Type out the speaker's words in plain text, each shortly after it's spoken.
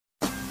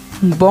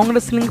Bong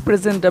Wrestling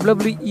present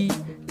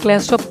WWE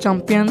Clash of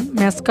Champions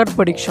match card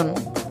prediction.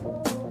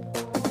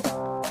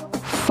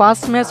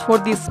 First match for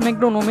the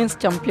SmackDown Women's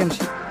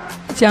Championship.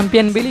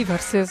 Champion Bayley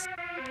versus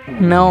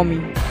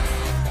Naomi.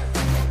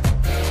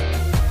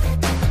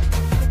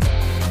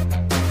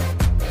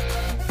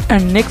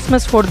 And next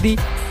match for the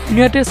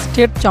United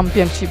States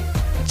Championship.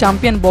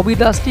 Champion Bobby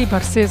Lashley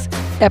versus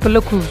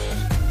Apollo Crews.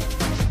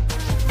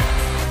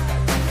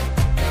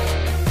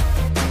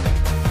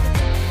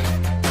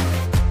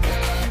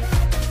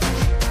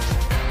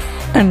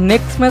 And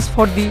next match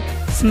for the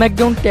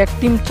SmackDown Tag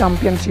Team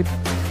Championship.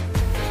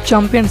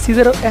 Champion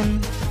Cesaro and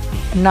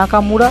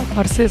Nakamura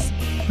versus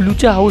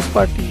Lucha House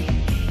Party.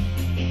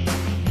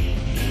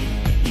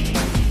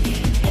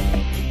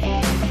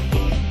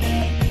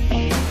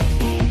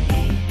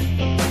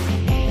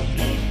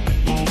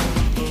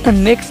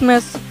 And next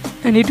match,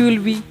 and it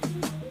will be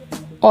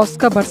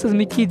Asuka versus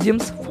Mickie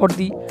James for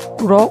the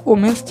Raw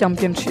Women's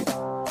Championship.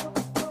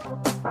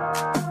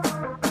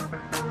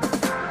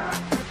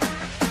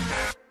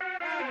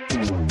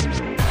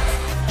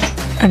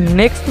 And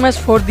next match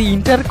for the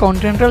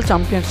Intercontinental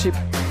Championship,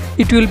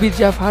 it will be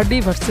Jeff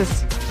Hardy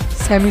versus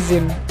Sami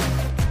Zayn.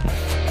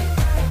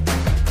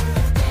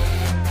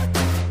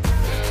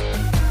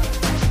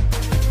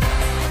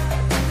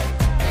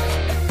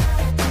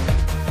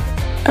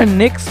 And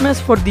next match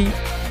for the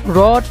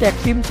Raw Tag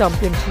Team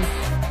Championship,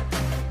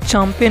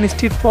 Champion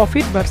Street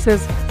Profits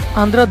versus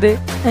Andrade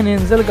and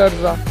Angel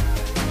Garza.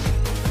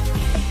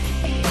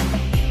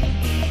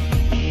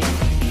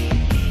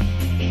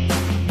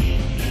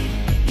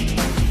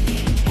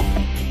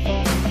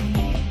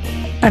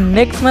 And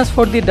next match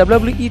for the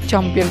WWE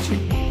Championship,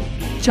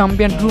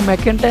 Champion Drew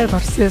McIntyre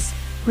versus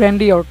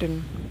Randy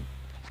Orton.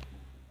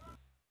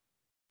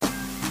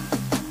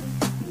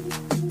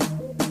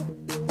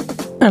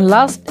 And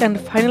last and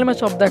final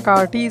match of the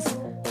card is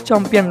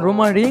Champion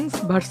Roman Reigns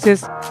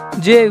versus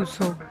Jey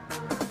Uso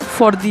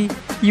for the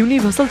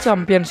Universal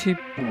Championship.